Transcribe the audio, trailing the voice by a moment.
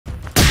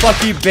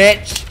Fuck you,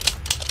 bitch.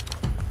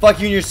 Fuck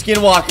you and your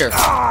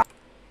Skinwalker.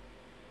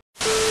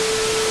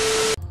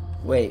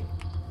 Wait.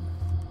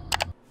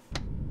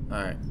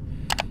 Alright.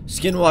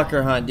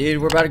 Skinwalker hunt,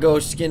 dude. We're about to go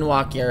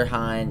Skinwalker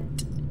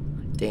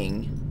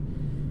hunting.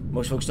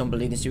 Most folks don't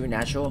believe in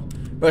supernatural.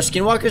 Bro,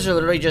 Skinwalkers are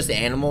literally just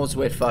animals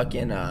with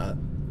fucking,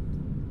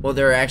 well,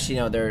 they're actually,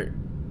 no, they're...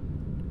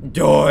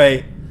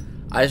 Doy!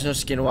 I just know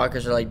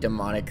Skinwalkers are like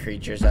demonic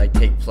creatures that like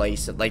take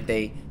place, like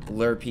they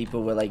lure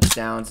people with like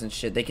sounds and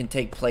shit. They can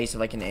take place of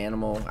like an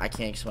animal. I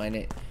can't explain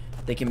it.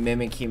 They can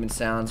mimic human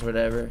sounds,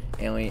 whatever.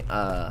 Alien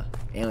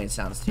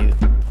sounds too.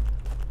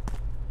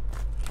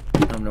 I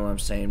don't know what I'm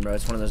saying, bro.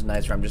 It's one of those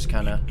nights where I'm just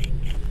kind of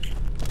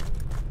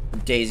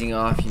dazing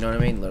off, you know what I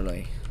mean?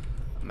 Literally.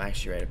 I'm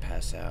actually ready to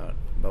pass out,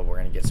 but we're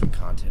gonna get some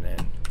content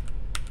in.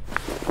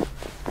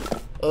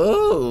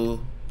 Oh!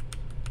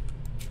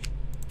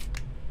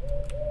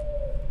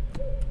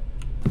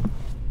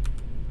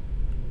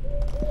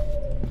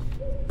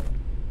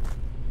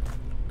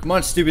 Come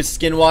on, stupid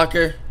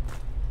Skinwalker.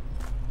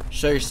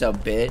 Show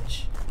yourself,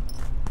 bitch.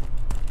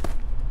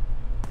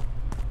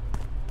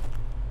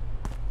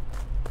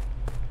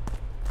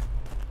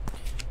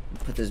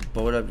 Put this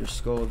bolt up your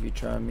skull if you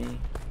try me.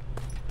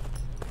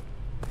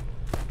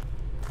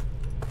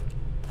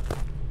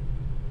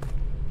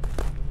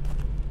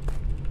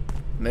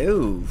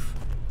 Move.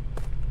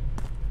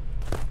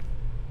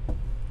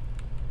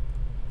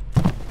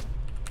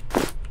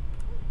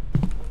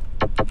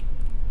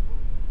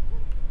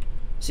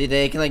 See,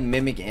 they can like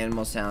mimic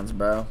animal sounds,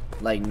 bro.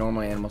 Like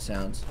normal animal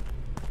sounds.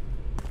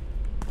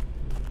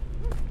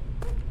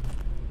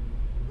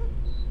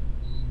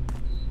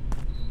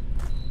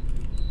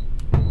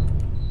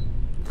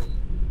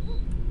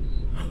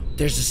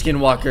 There's the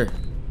Skinwalker.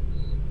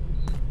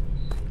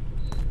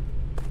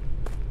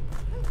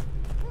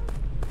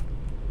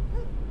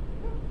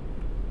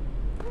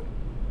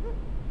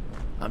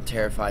 I'm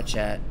terrified,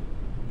 chat.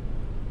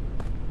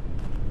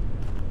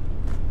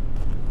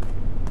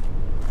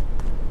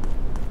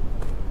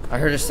 I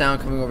heard a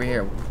sound coming over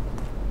here.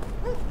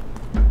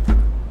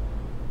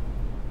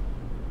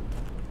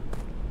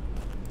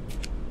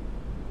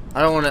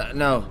 I don't want to.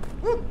 No.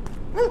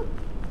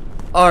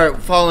 Alright,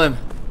 follow him.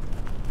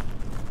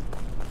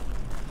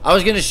 I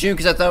was gonna shoot him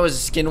because I thought it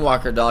was a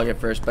Skinwalker dog at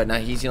first, but now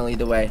he's gonna lead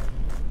the way.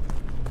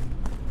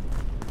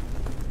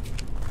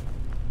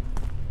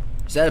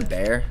 Is that a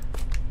bear?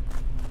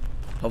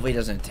 Hopefully he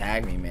doesn't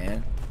attack me,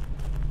 man.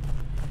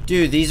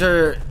 Dude, these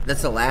are...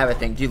 That's a lab, I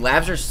think. Dude,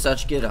 labs are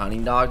such good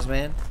hunting dogs,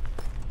 man.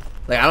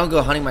 Like, I don't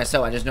go hunting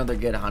myself. I just know they're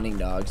good hunting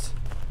dogs.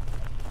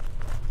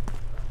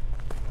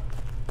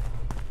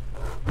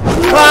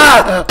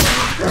 Ah!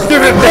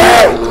 Stupid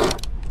bear!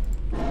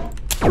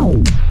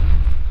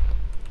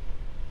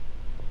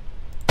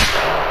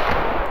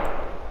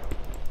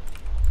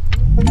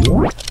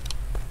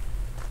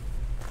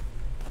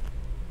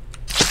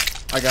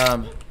 I got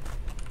him.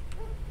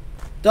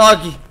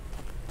 Doggy!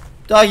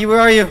 Doggy, where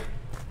are you?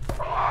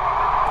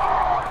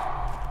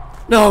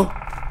 No!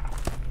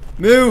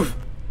 Move!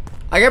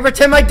 I gotta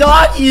protect my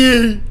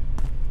doggy!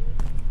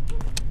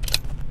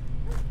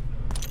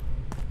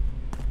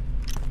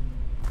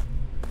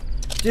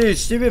 Dude,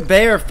 stupid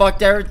bear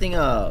fucked everything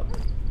up.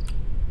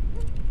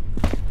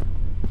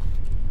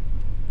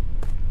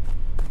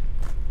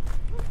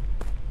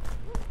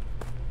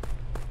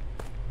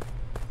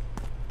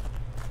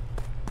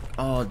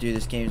 Oh, dude,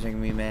 this game's making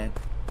me mad.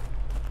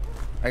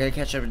 I gotta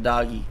catch up to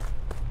doggy.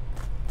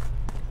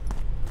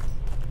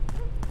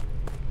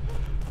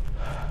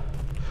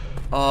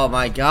 Oh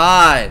my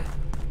god.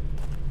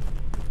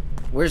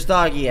 Where's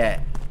doggy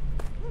at?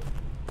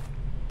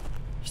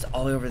 He's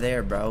all the way over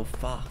there, bro.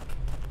 Fuck.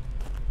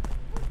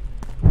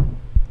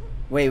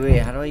 Wait,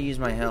 how do I use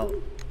my health?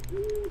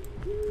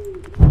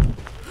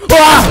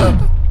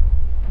 Ah!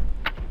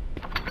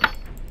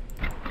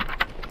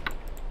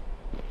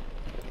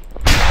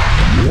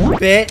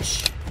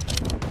 Bitch.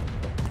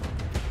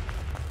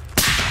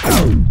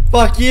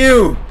 Fuck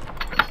you.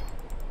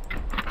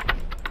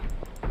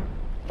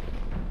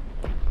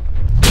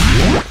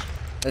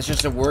 That's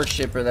just a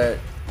worshipper that...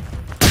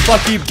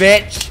 Fuck you,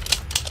 bitch.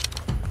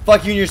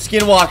 Fuck you and your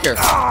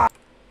Skinwalker.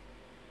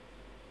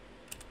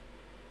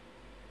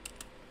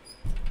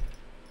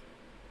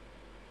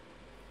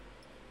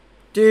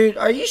 Dude,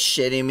 are you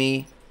shitting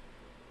me?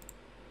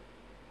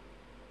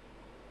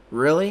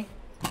 Really?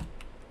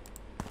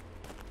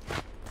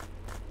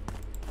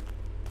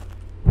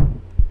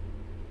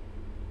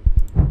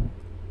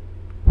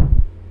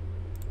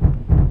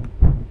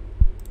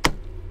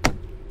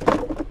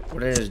 What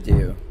did it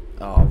do?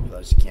 Oh,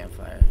 that's a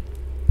campfire.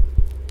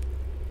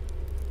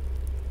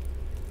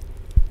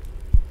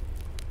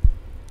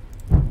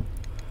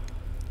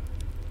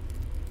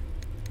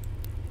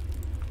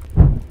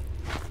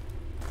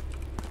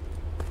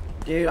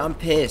 Dude, I'm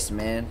pissed,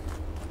 man.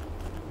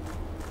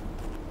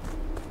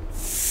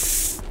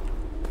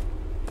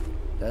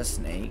 That's a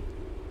snake.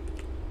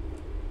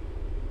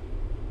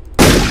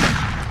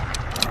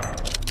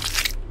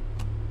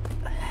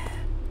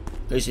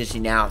 Who's this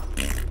now?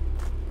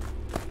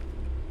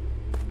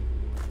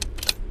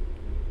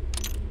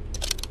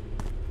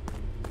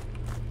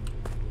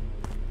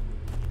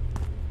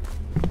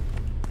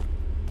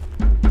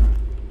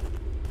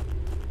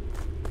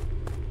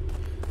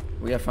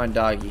 We gotta find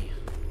doggy.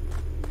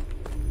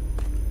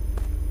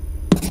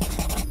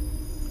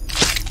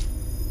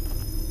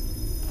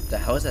 The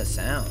hell is that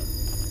sound?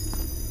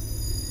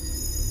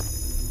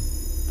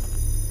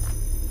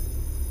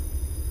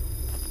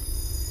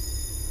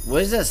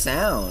 What is that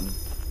sound?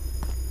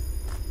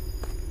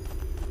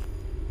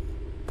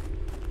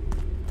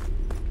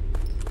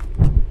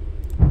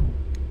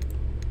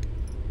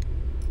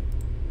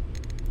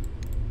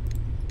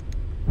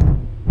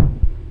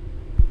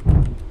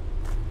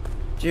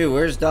 Dude,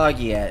 where's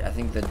doggy at? I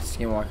think the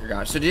Skinwalker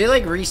got. So did it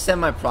like reset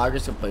my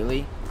progress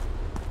completely?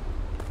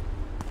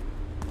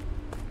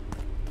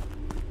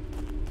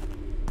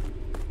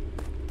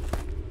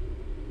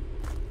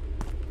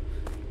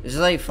 This is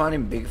like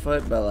finding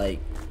Bigfoot, but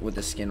like with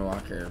the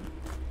Skinwalker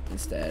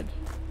instead.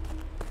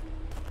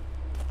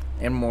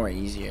 And more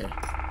easier.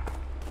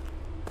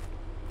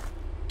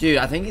 Dude,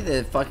 I think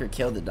the fucker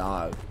killed the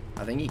dog.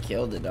 I think he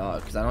killed the dog,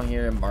 because I don't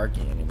hear him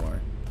barking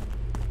anymore.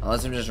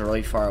 Unless I'm just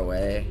really far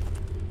away.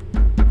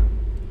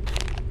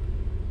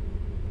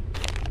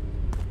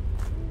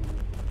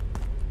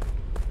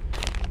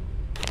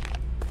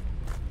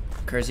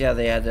 Crazy how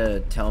they had to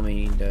tell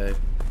me to...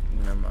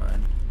 Never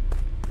mind.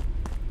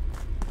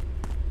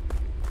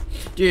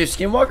 Dude, if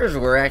Skinwalkers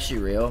were actually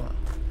real,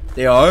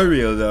 they are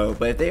real though.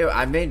 But if they,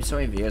 I made so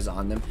many videos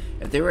on them.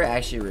 If they were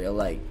actually real,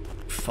 like,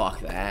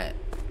 fuck that.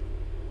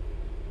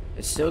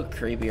 It's still a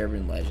creepy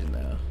urban legend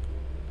though.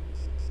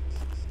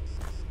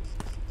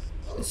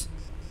 It's...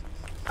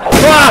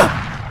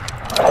 Ah!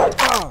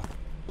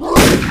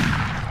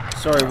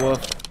 Sorry,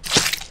 Wolf.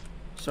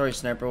 Sorry,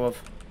 Sniper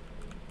Wolf.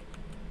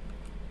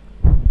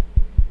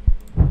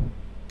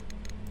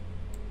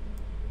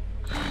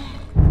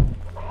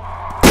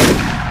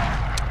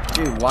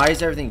 Dude, why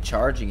is everything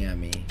charging at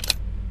me?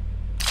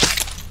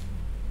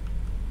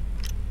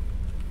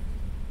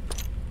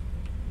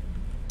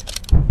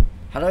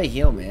 How do I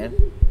heal,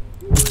 man?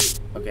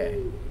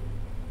 Okay.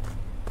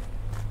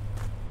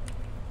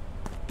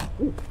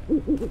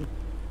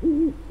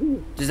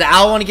 Does the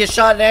owl want to get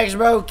shot next,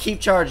 bro? Keep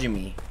charging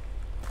me.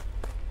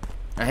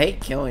 I hate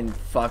killing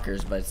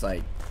fuckers, but it's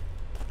like...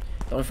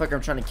 The only fucker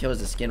I'm trying to kill is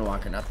the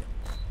Skinwalker, nothing.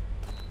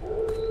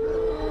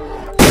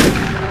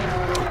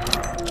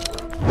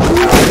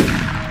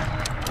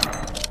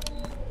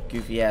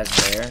 Goofy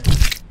ass bear.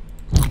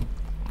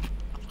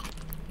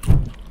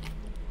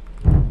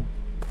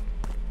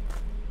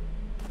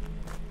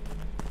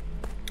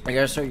 I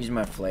gotta start using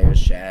my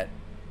flares, chat.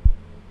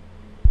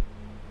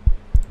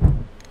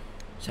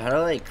 So how do I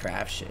like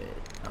craft shit?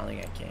 I don't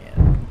think I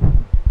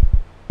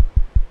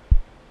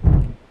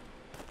can.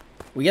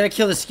 We gotta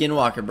kill the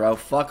Skinwalker, bro.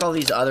 Fuck all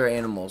these other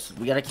animals.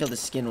 We gotta kill the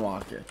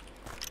Skinwalker.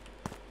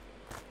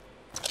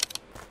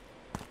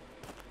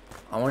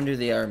 I wanna do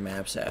the other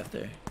maps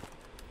after.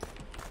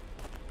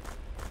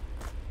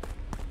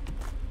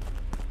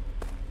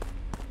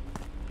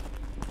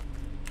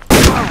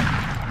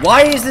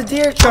 Why is the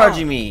deer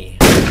charging me?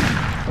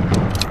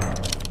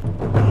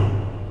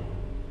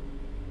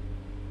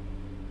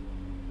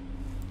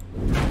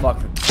 Fuck,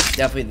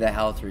 definitely the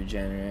health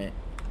regenerate.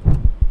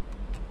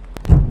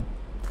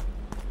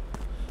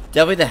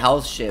 Definitely the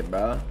health shit,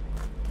 bro.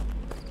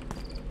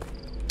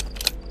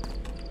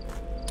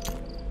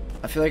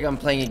 I feel like I'm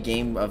playing a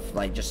game of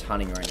like just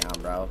hunting right now,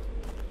 bro.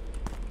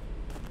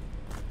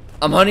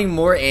 I'm hunting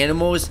more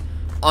animals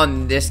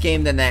on this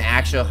game than that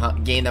actual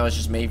game that was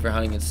just made for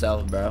hunting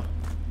itself, bro.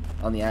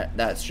 On the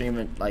that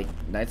stream like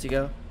nights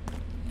ago.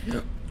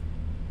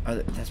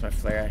 Oh, that's my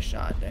flare I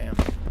shot. Damn.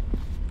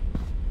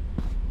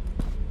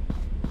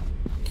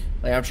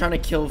 Like I'm trying to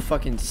kill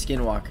fucking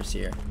Skinwalkers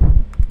here.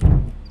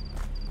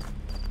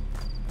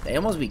 They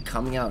almost be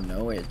coming out of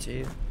nowhere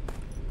too.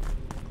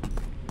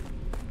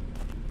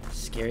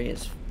 Scary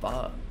as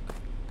fuck.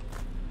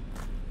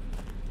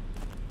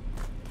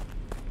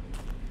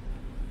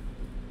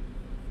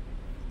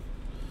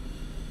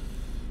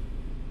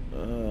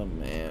 Oh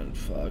man,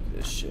 fuck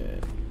this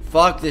shit.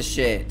 Fuck this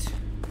shit.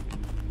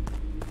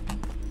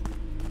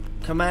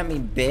 Come at me,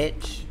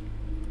 bitch.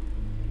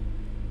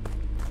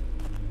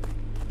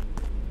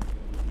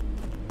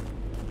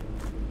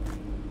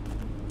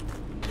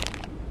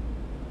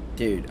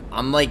 Dude,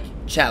 I'm like,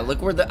 chat,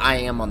 look where I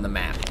am on the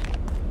map.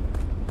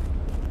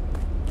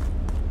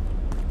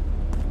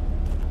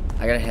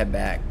 I gotta head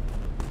back.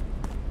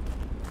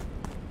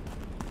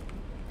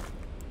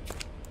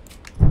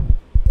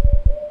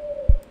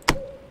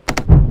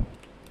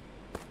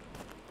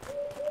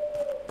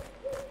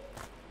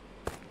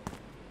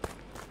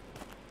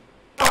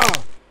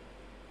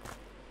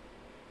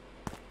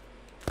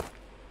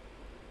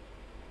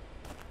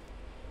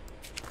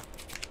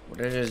 What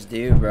did I just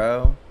do,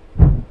 bro?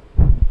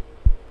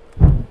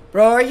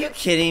 Bro, are you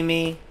kidding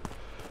me?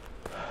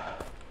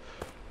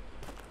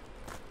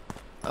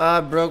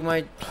 I broke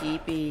my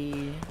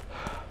pee-pee.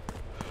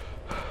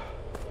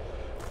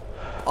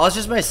 Oh, it's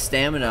just my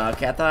stamina.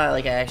 Okay, I thought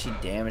I actually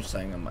damaged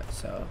something on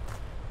myself.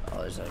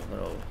 Oh, there's a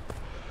little...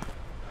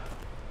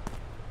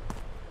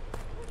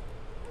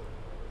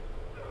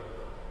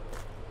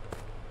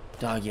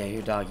 Dog, yeah,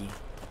 you're doggy.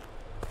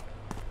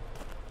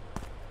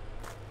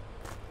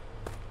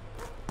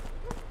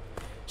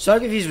 So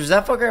confused. Was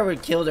that fucker I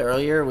killed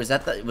earlier? Was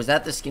that the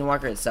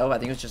Skinwalker itself? I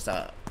think it was just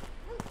a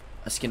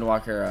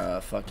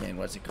Skinwalker. Fucking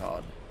what's it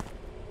called?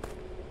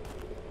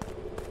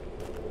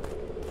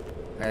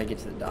 I gotta get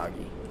to the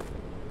doggy.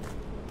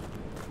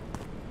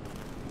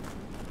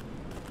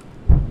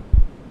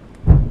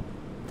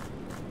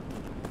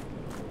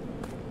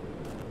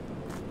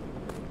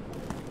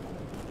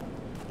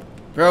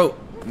 Bro,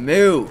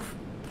 move.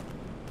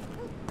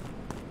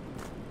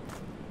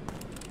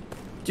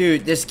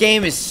 Dude, this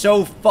game is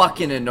so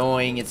fucking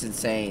annoying, it's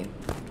insane.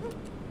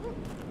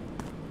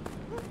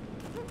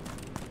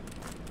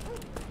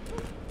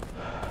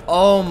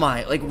 Oh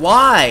my, like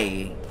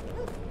why?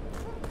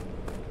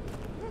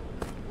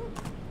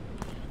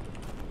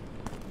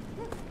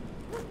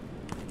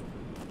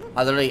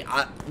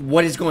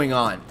 What is going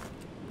on?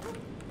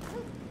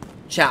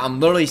 Chat, I'm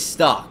literally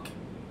stuck.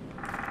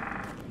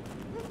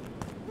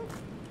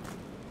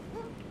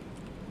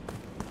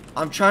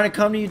 I'm trying to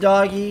come to you,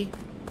 doggy.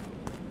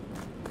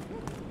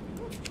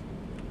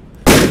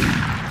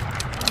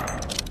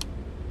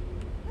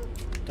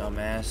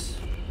 Dumbass.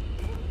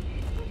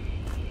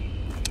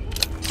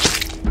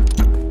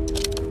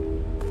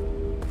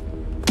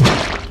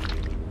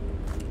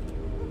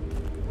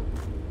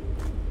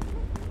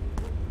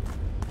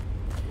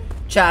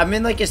 Chat, I'm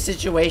in like a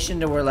situation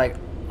to where like,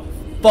 oh,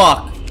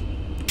 fuck.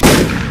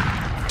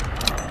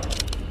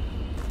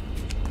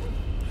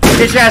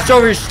 Get your ass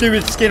over here,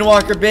 stupid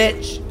Skinwalker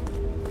bitch.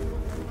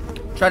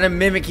 Trying to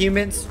mimic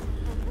humans.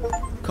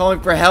 Calling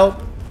for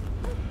help.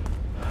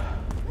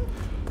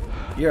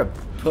 You're a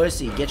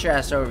pussy. Get your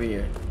ass over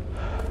here.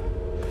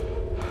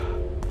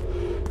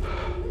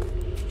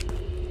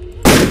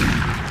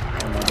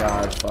 Oh my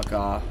god, fuck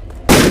off.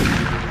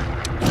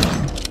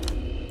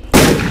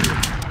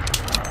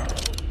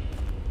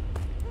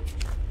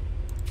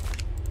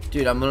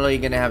 Dude, I'm literally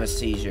gonna have a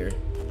seizure.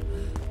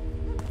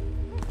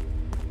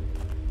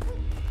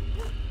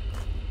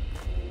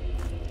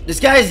 This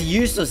guy is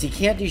useless. He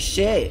can't do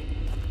shit.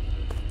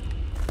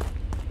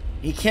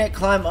 He can't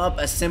climb up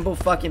a simple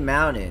fucking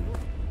mountain.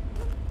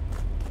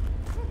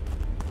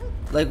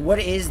 Like, what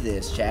is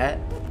this, chat?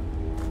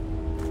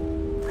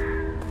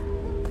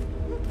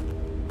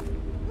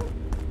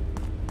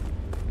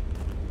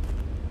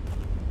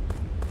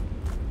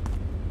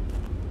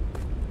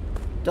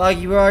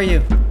 Doggy, where are you?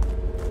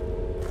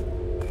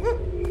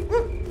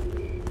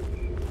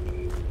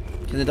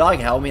 Can the dog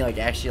help me, like,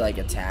 actually, like,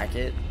 attack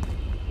it?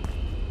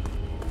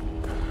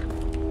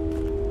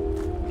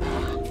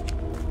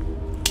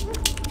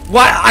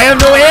 What? I have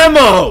no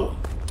ammo!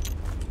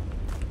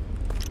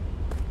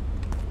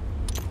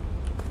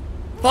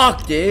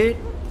 Fuck, dude.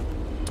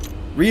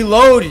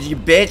 Reloaded, you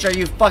bitch. Are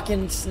you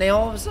fucking snail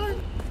all of a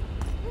sudden?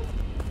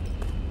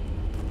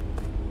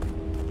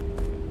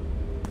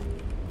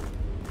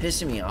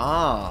 Pissing me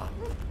off.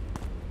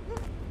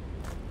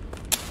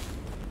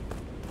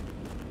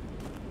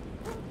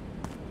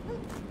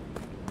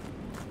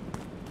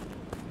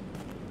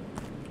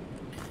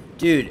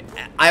 Dude,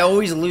 I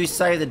always lose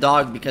sight of the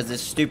dog because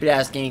this stupid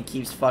ass game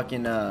keeps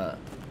fucking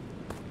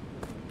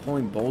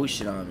pulling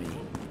bullshit on me.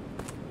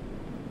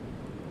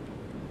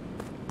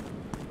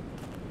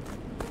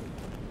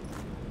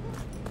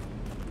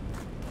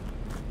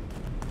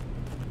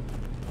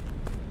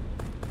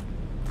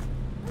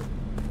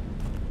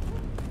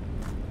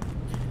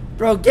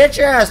 Bro, get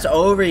your ass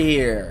over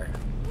here.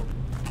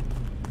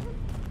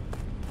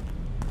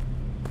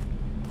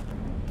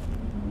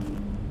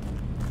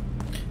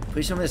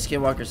 Please tell me the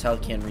Skinwalker's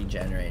health can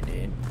regenerate,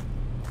 dude.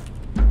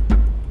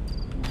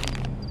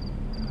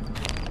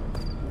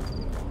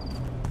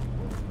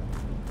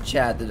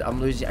 Chat,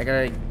 I'm losing. I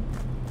gotta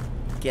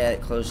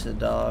get close to the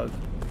dog.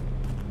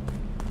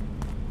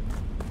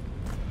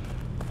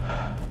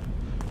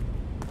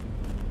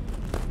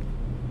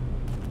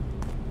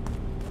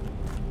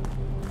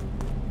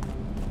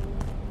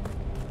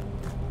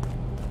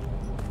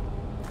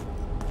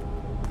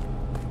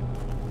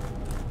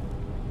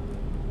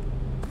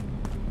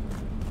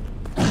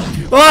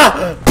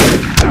 Ah!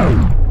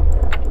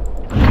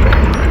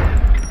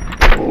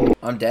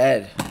 I'm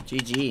dead.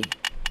 GG.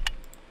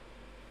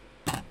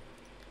 Can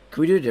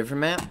we do a different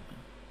map?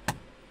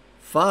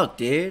 Fuck,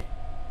 dude.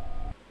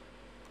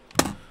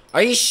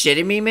 Are you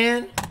shitting me,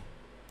 man?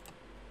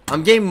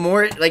 I'm getting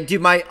more... Like, dude,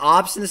 my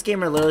ops in this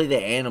game are literally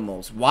the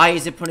animals. Why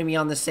is it putting me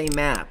on the same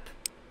map?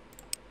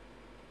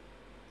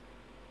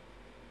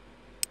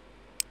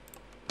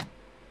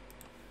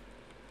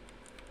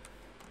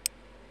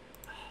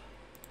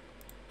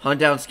 Hunt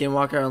down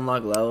Skinwalker,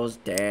 unlock levels.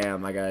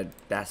 Damn, I got...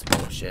 That's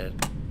bullshit.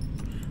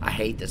 I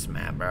hate this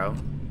map, bro.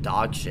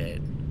 Dog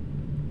shit.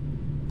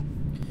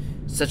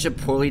 Such a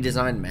poorly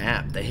designed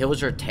map. The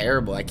hills are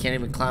terrible. I can't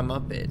even climb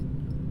up it.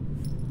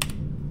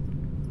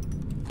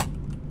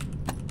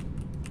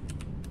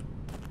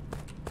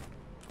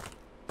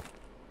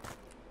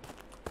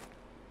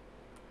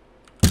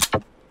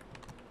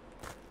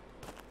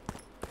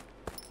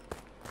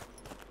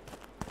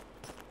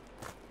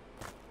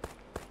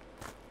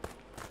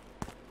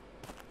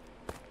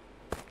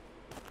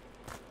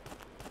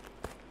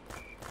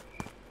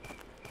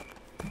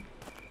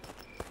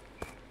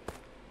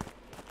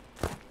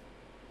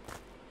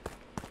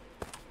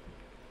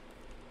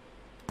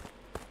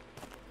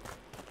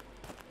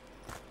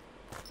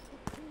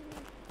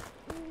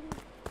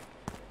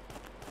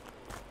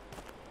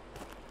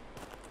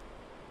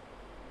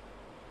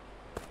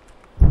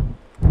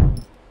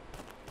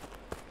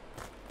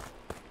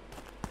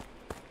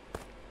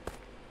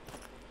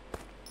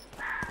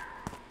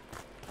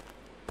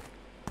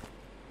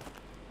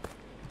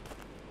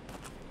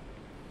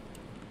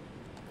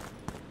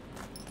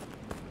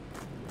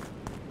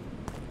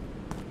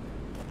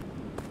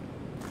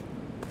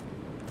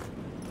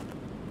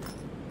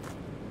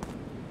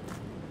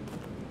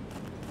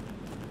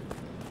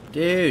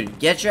 Dude,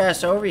 get your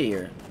ass over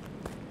here.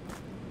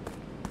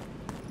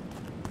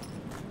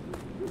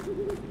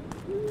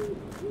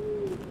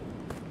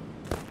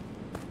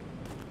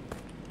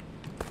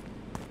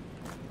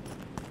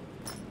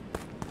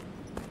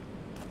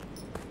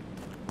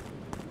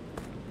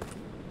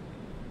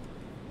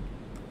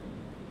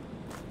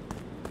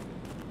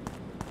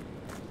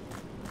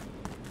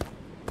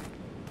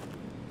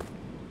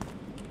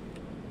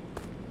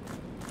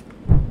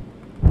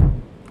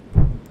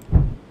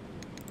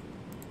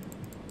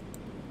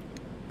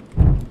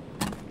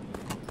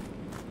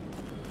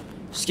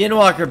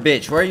 Skinwalker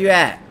bitch, where are you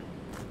at?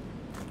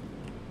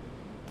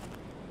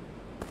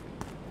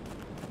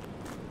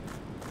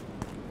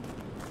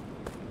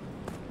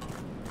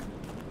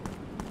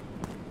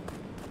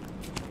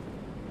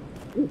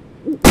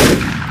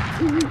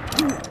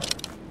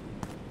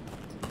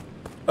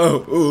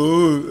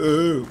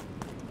 Oh.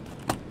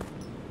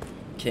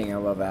 King, I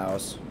love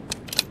owls.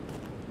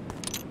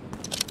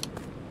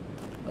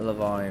 I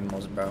love all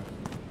animals, bro.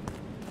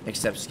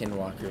 Except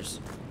skinwalkers.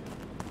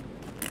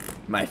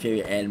 My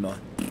favorite animal.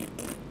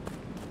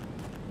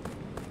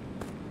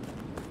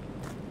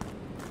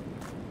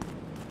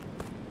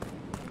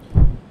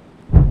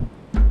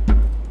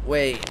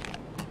 Wait.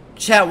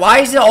 Chat, why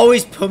does it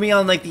always put me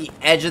on like the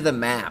edge of the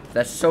map?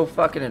 That's so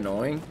fucking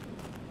annoying.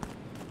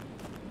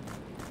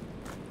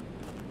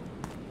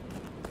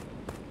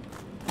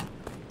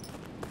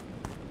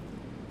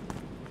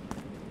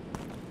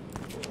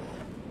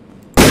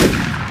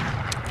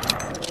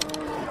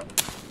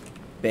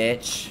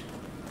 Bitch.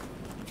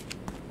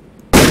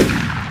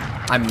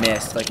 I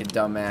missed like a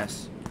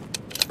dumbass.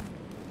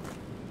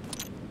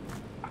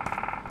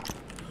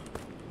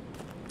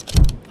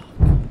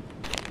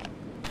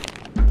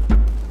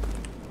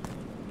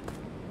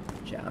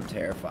 Yeah, I'm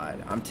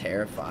terrified. I'm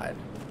terrified.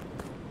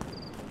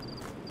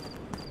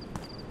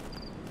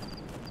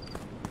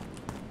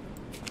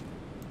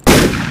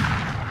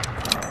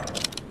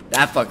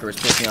 That fucker was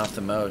pissing me off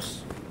the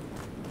most.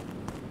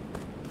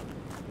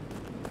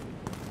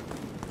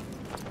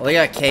 Oh, they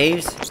got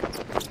caves?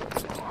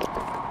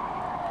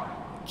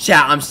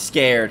 Chat, I'm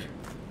scared.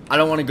 I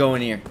don't want to go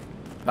in here,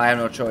 but I have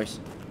no choice.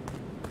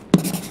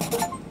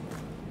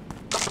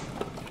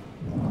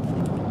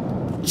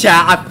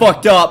 Chat, I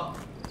fucked up.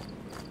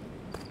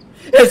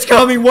 It's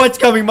coming. What's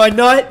coming? My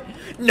nut?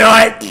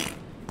 Nut!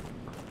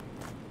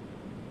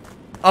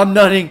 I'm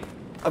nutting.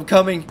 I'm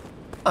coming.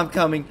 I'm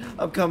coming.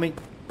 I'm coming.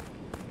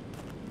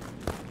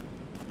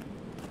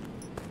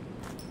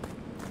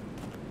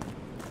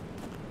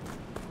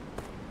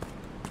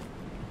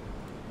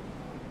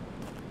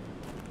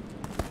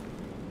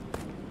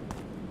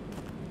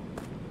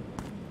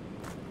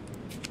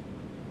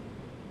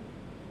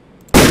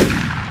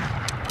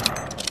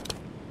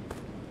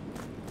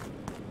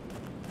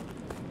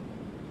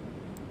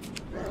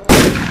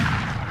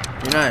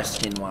 You're not a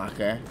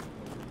skinwalker.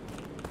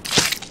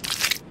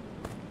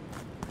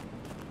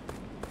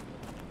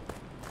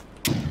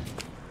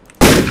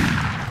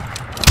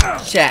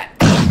 Chat,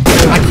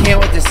 I can't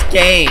with this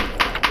game.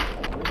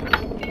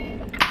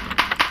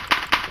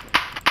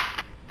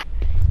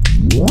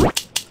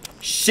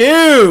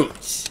 Shoot!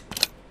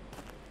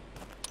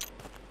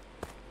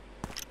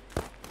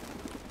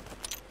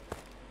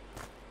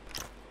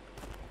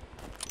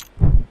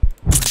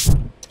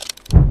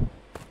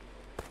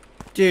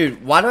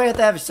 Dude, why do I have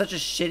to have such a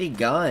shitty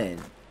gun?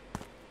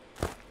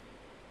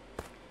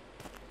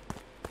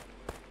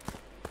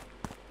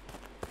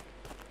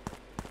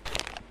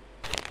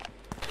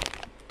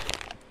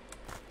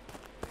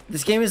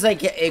 This game is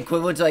like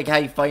equivalent to like how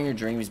you fight in your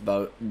dreams,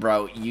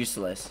 bro.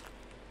 Useless.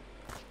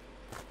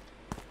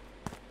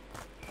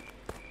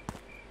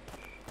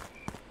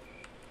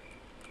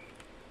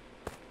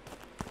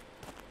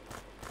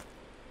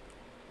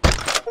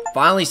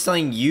 Finally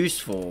something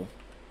useful.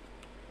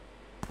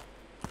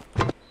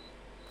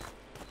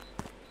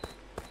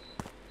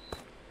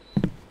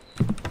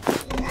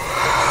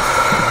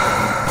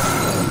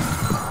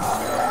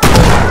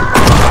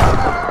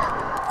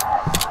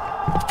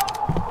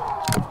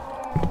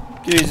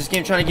 Dude, is this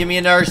game trying to give me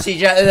another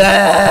siege?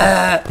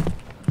 I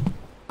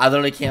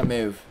literally can't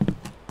move.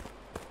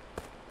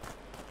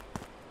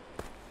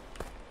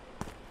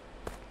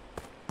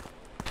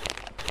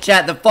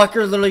 Chat, the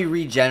fucker literally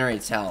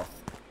regenerates health.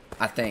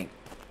 I think.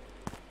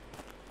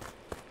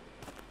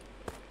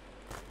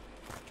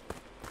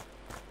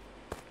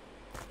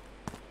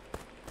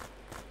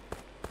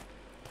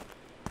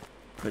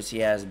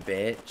 Pussy ass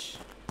bitch.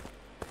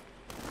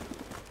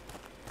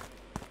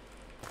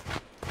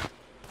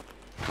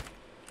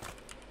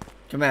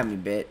 Come at me,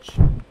 bitch.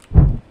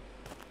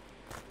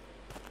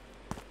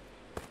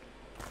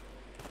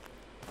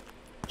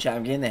 Chat,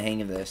 I'm getting the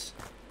hang of this.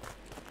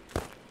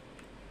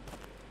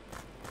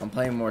 I'm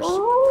playing more.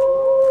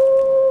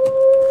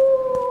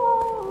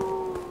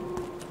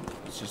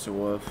 It's just a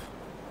wolf.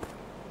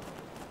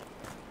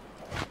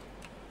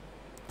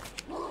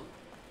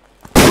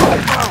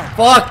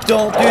 Fuck!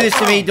 Don't do this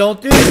to me!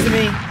 Don't do this to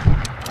me!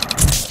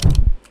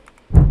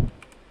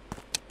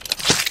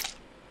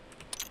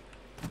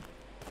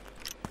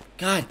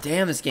 God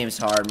damn, this game's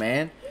hard,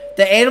 man.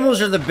 The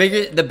animals are the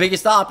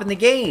biggest op in the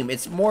game.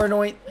 It's more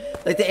annoying.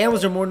 Like, the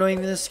animals are more annoying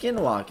than the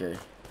Skinwalker.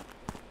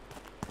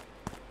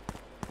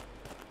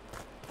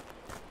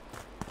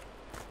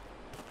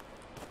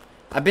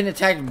 I've been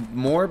attacked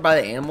more by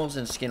the animals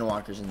than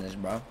Skinwalkers in this,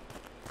 bro.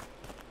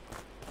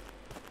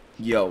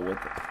 Yo,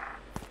 what the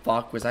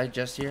fuck? Was I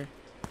just here?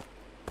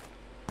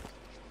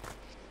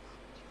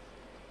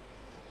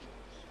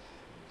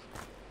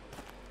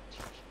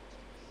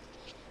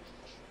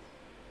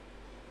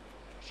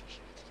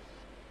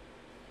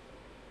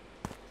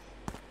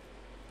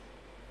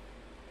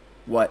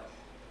 What?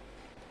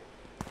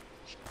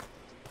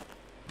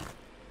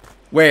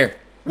 Where?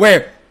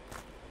 Where?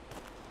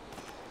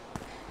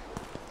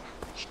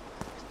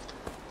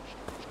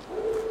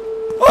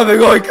 I've been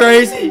going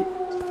crazy.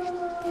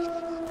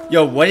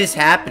 Yo, what is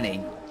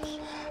happening?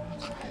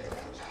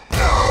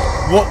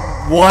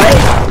 What?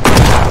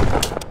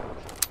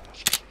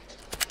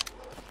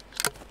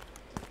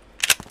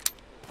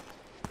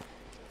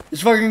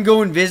 This fucking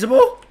go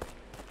invisible?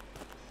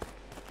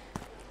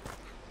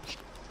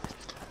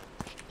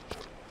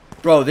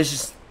 Bro, this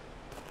is...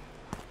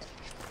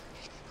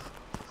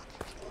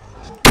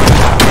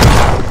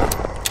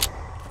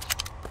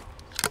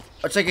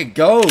 It's like a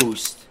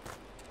ghost.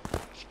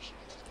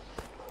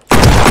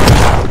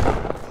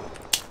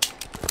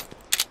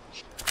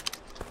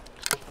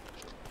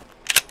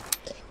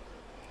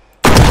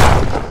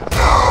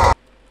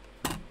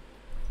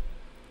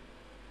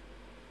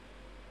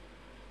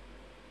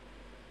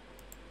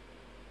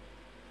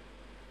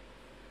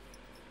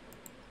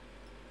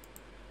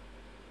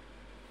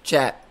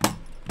 Chat.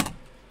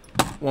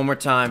 One more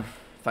time.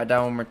 If I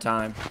die one more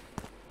time.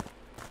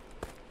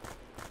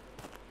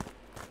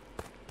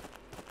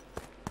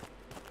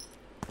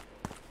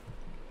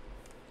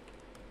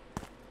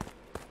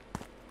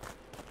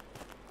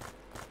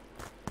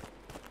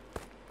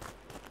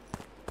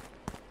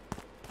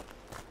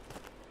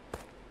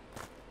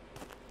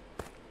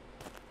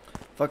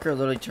 Fucker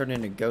literally turned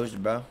into a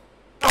ghost, bro.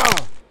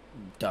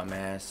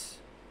 Dumbass.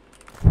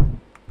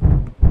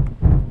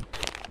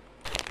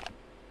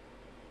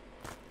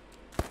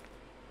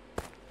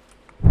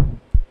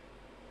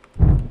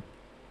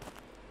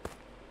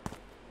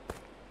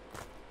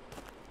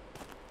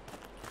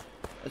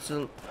 It's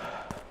a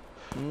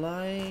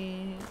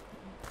light.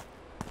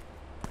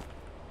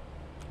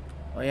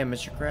 Oh yeah,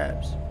 Mr.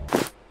 Krabs.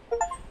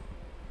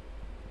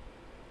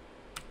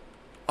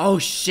 Oh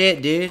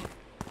shit, dude.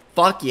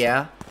 Fuck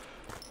yeah.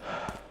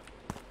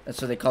 That's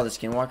what they call the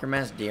Skinwalker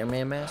mask, Deer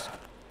Man mask.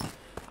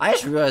 I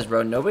just realized,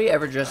 bro, nobody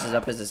ever dresses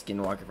up as a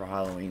Skinwalker for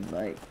Halloween.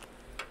 Like,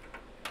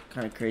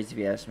 kind of crazy if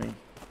you ask me.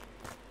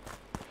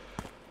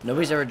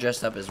 Nobody's ever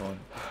dressed up as one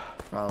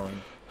for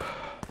Halloween.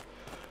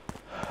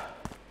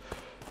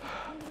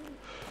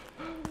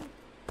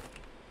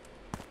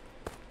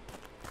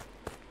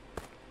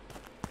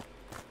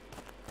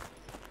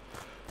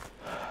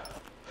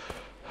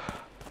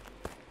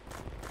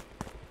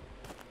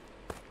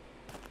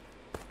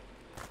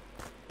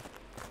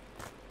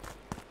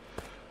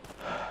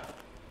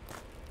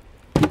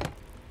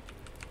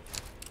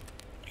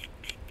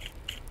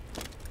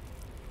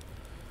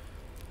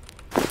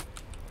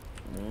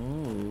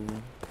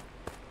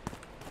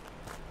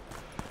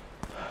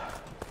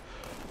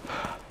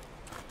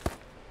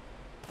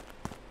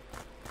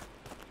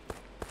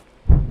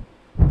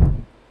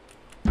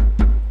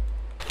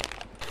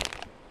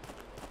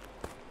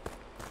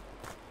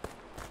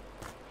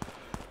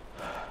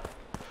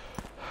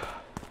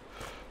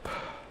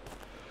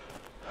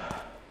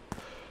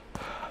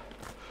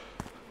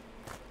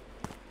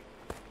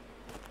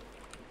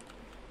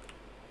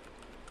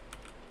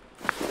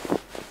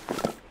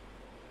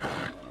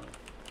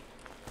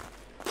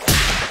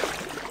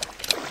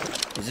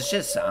 Is this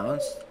shit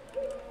silenced?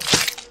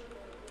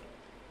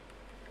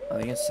 I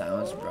think it's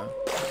silenced, bro.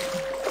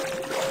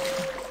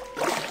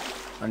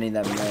 I need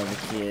that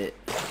medikit.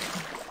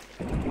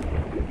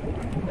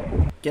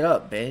 Get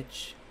up,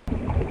 bitch.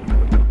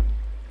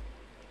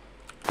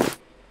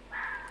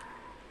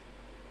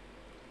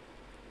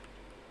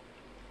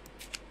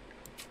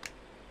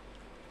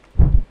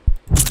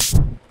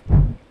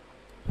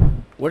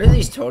 What do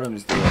these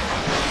totems do?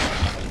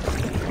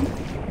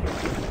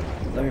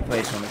 Let me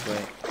play this one real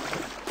quick.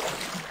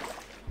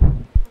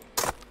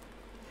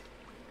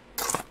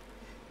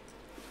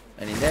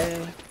 Any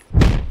day.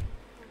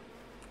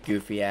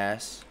 Goofy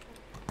ass.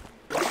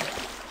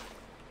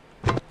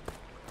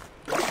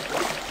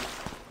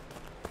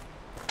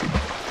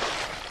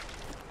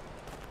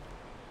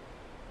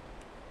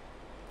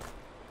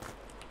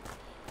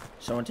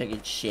 Someone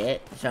taking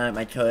shit? It's not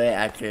my toilet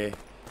after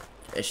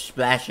a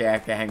splasher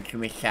after having too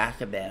much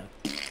Taco Bell.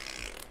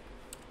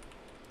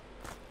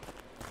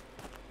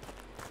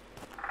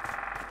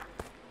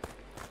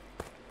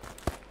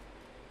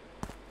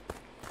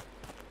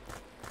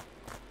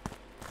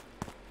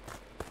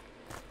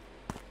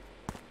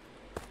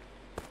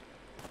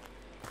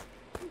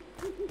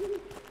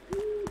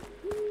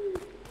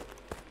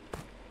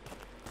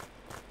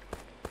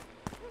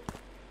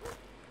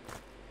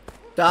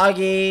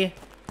 Doggy.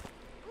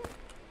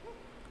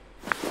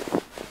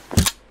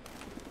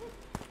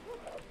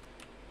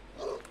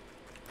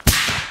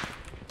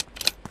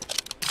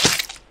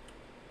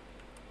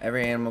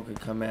 Every animal could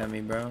come at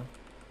me, bro.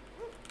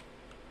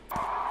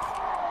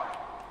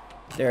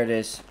 There it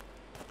is.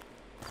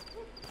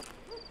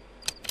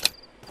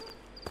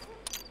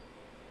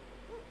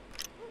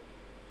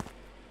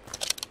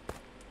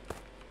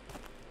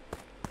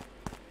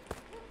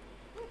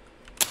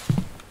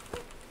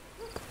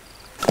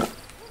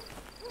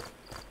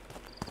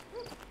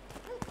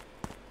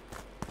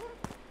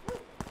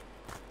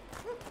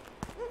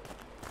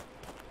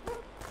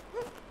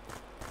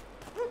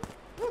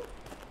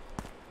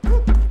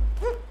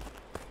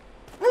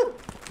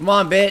 Come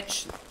on,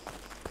 bitch.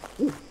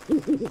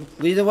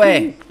 Lead the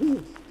way.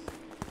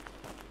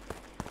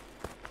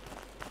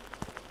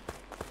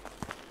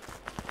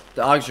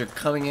 Dogs are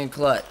coming in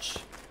clutch.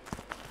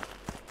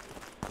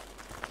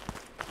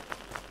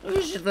 Look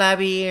at your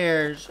flabby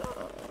ears.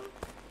 Oh.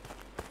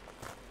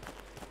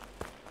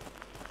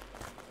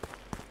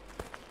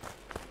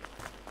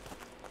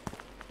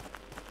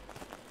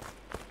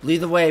 Lead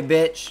the way,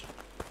 bitch.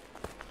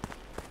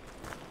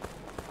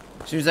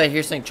 As soon as I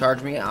hear something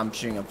charge me, I'm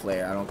shooting a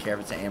flare. I don't care if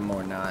it's ammo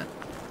or not.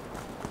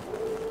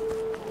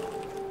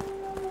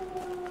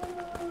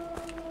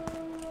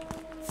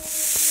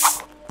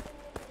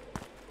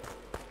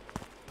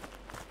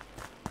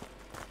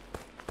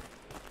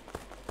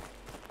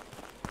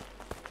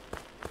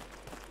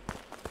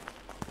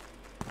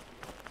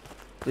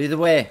 Lead the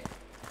way.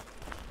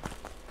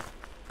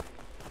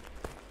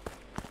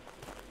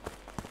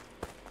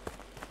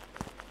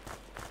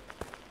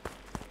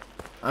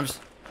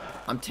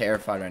 I'm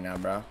terrified right now,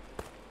 bro.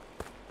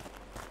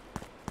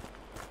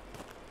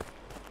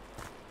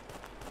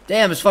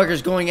 Damn, this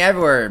fucker's going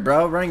everywhere,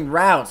 bro. Running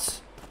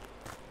routes.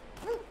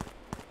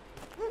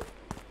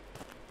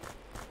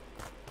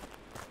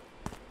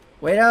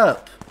 Wait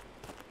up.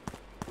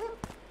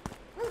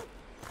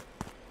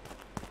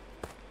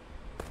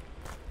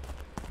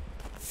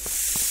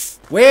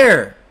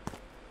 Where?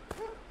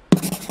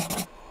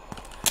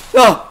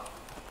 Oh!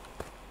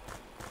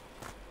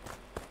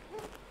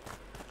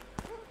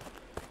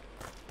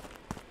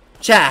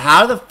 Chat,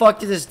 how the fuck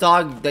did this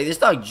dog... Like, this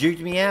dog juked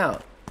me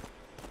out.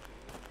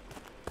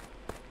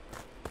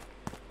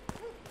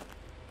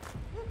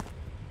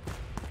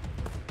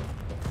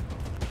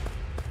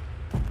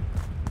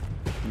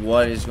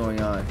 What is going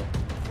on?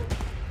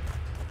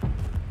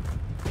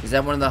 Is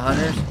that one of the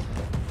hunters?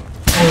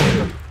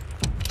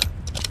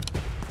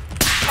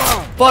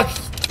 Fuck!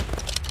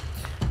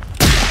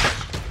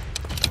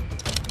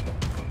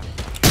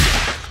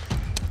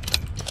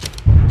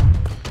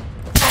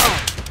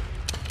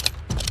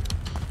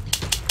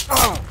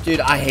 Dude,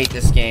 I hate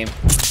this game.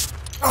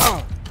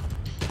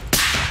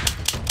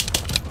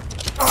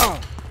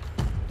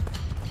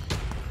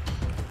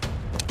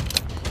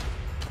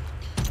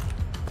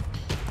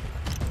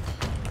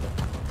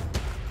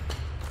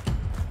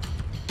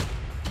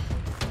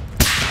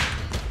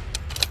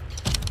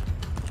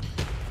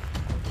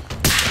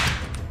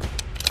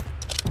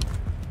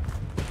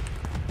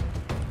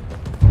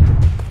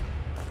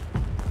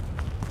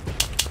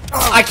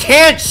 I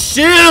can't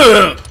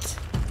shoot!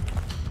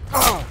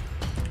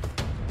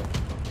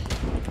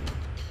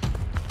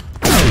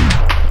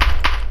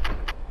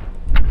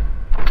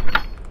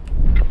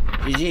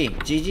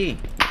 GG.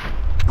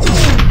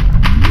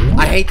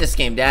 I hate this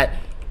game, Dad.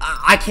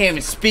 I can't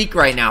even speak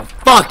right now.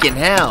 Fucking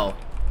hell.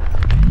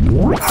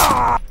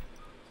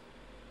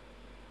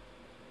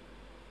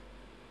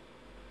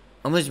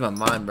 I'm losing my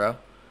mind, bro.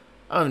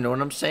 I don't even know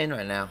what I'm saying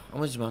right now. I'm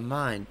losing my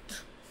mind.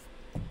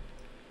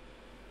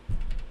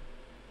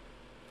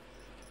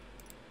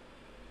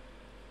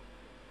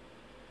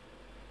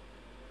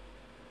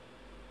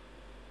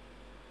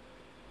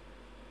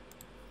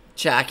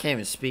 Chat, I can't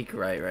even speak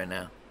right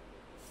now.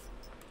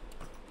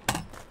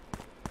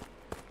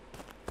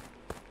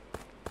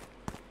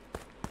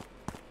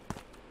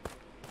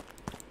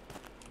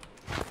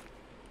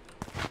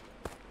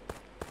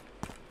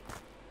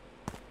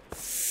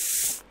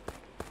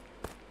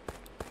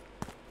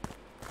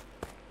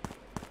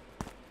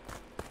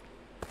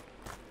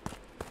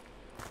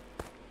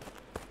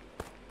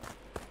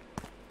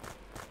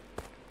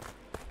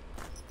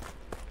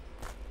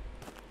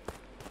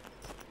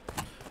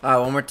 Alright,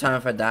 one more time.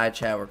 If I die,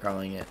 chat, we're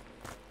calling it.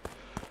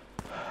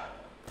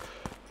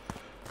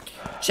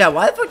 Chat,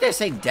 why the fuck did I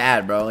say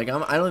dad, bro? Like,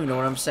 I don't even know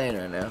what I'm saying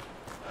right now.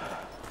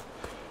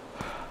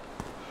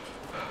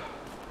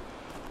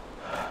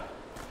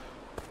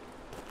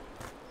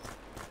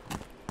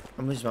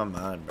 I'm losing my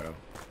mind, bro.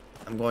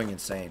 I'm going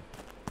insane.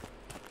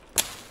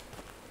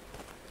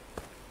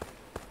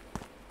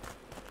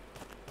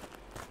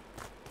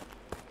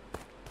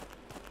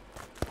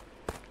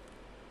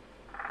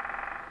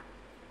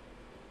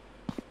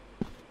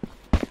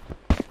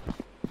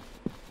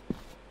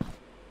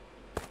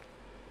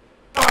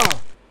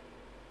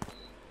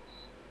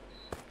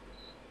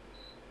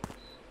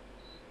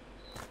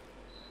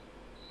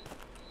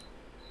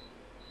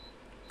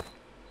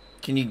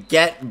 Can you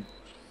get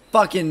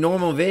fucking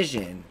normal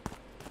vision?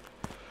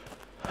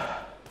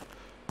 I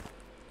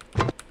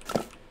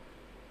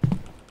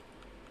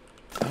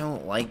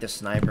don't like the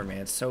sniper, man.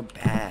 It's so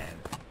bad.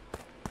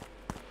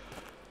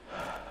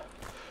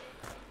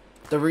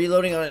 The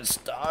reloading on it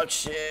stock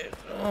shit.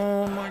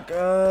 Oh my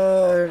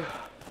god.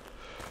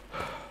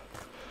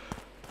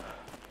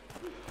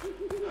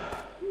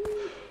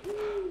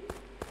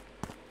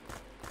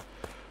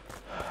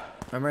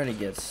 I'm ready to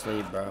get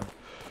sleep, bro.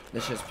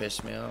 This just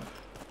pissed me off.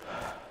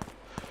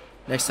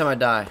 Next time I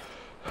die,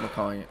 I'm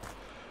calling it.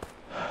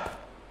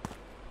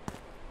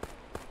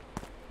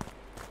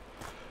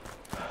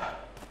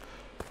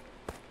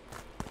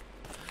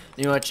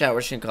 You know what, chat? We're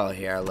just gonna call it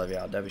here. I love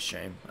y'all. W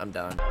stream. I'm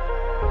done.